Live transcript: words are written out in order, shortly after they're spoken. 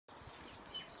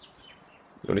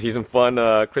You want to see some fun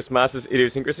Christmas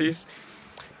idiosyncrasies?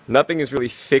 Nothing is really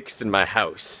fixed in my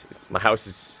house. My house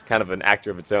is kind of an actor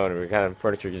of its own. Kind of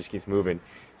furniture just keeps moving.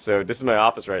 So this is my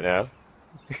office right now.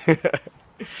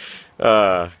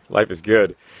 Life is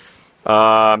good.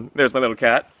 There's my little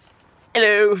cat.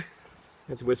 Hello.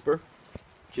 That's Whisper.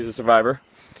 She's a survivor.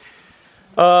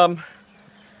 How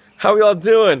are y'all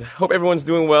doing? Hope everyone's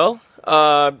doing well.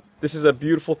 This is a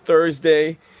beautiful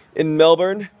Thursday in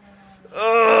Melbourne.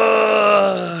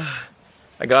 I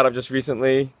got up just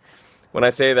recently. When I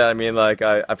say that, I mean like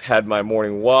I've had my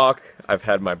morning walk, I've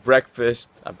had my breakfast,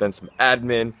 I've done some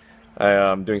admin,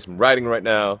 I'm doing some writing right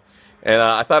now, and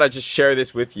I thought I'd just share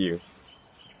this with you.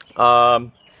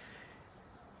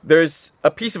 There's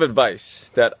a piece of advice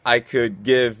that I could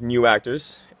give new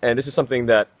actors, and this is something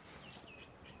that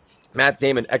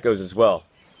Damon echoes as well.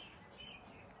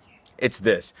 It's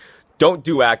this: don't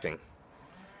do acting.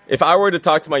 If I were to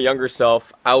talk to my younger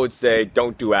self, I would say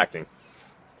don't do acting.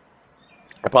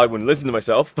 I probably wouldn't listen to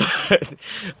myself, but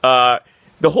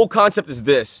the whole concept is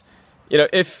this. You know,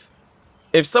 if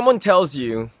someone tells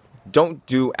you don't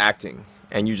do acting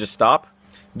and you just stop,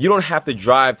 you don't have to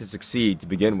drive to succeed to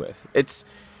begin with. It's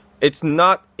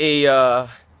not an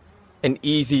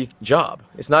easy job.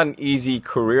 It's not an easy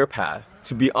career path.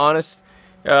 To be honest,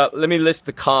 let me list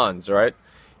the cons, all right?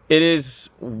 It is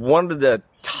one of the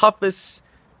toughest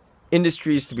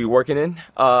industries to be working in.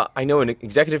 I know an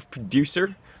executive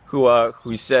producer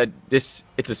who said it's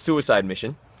a suicide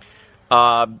mission.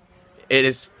 It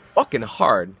is fucking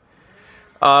hard.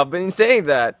 But in saying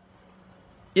that,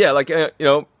 yeah, like you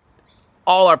know,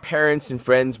 all our parents and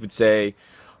friends would say,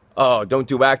 "Oh, don't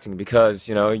do acting because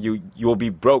you know you will be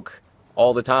broke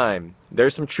all the time."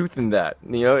 There's some truth in that.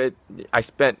 You know, I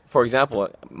spent, for example,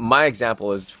 my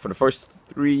example is for the first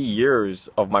 3 years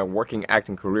of my working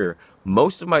acting career,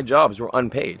 most of my jobs were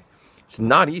unpaid. It's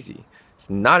not easy. It's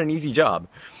not an easy job.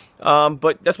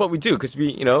 But that's what we do because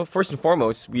we, you know, first and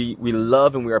foremost, we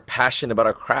love and we are passionate about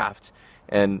our craft.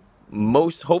 And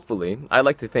most, hopefully, I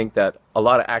like to think that a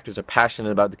lot of actors are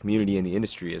passionate about the community and the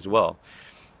industry as well.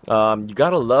 You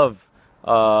gotta love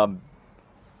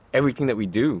everything that we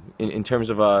do in terms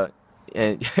of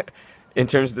in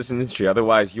terms of this industry.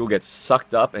 Otherwise, you'll get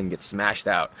sucked up and get smashed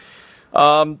out.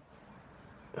 My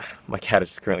cat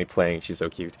is currently playing. She's so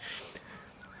cute.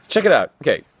 Check it out.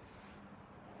 Okay.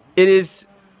 It is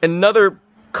another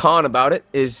con about it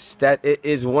is that it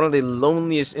is one of the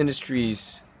loneliest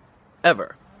industries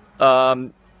ever.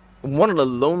 One of the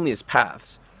loneliest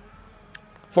paths.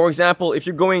 For example, if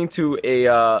you're going to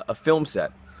a film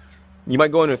set, you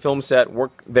might go into a film set,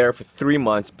 work there for 3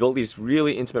 months, build these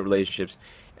really intimate relationships,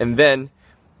 and then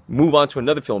move on to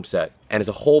another film set, and it's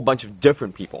a whole bunch of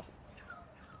different people.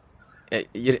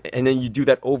 And then you do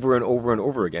that over and over and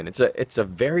over again. It's a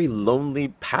very lonely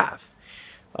path.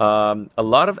 A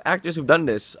lot of actors who've done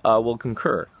this will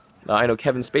concur. I know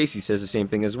Kevin Spacey says the same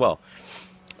thing as well.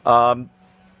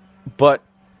 But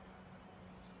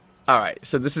all right,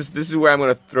 so this is where I'm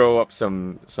going to throw up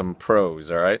some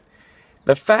pros. All right,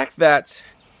 the fact that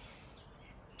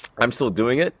I'm still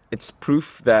doing it, it's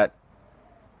proof that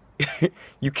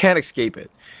you can't escape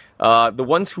it. The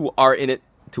ones who are in it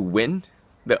to win,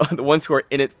 the ones who are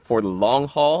in it for the long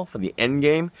haul, for the end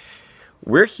game,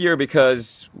 we're here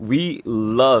because we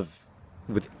love,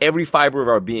 with every fiber of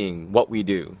our being, what we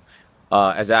do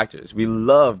as actors. We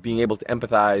love being able to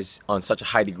empathize on such a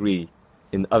high degree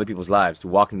in other people's lives, to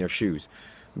walk in their shoes.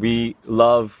 We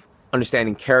love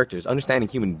understanding characters, understanding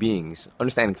human beings,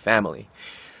 understanding family.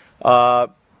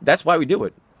 That's why we do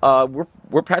it.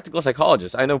 We're practical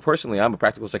psychologists. I know personally I'm a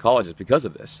practical psychologist because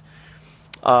of this.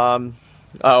 One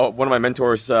of my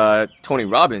mentors, Tony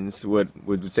Robbins,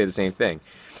 would say the same thing.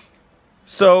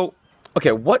 So,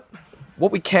 okay, what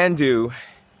we can do,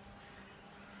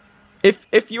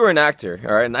 if you're an actor,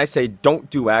 all right, and I say don't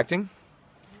do acting,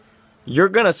 you're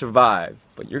gonna survive,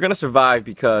 but you're gonna survive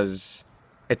because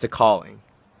it's a calling.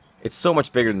 It's so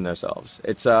much bigger than ourselves.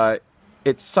 It's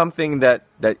something that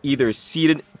either is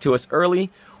seeded to us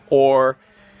early, or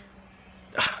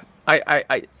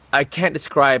I can't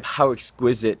describe how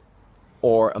exquisite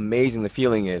or amazing the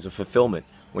feeling is of fulfillment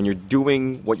when you're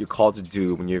doing what you're called to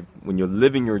do, when you're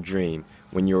living your dream,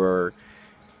 when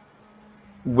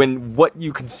what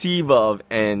you conceive of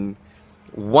and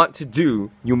want to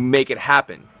do, you make it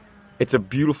happen. It's a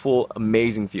beautiful,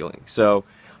 amazing feeling. So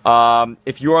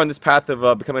if you're on this path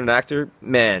of becoming an actor,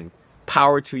 man,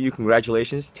 power to you,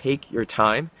 congratulations, take your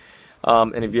time.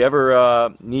 And if you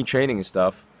ever need training and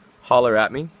stuff, holler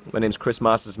at me. My name's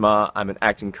Masters Mah. I'm an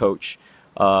acting coach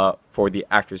for the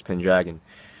Actors Pendragon.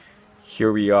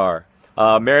 Here we are.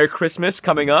 Merry Christmas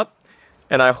coming up.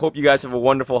 And I hope you guys have a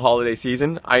wonderful holiday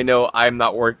season. I know I'm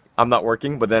not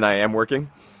working, but then I am working.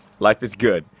 Life is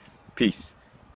good. Peace.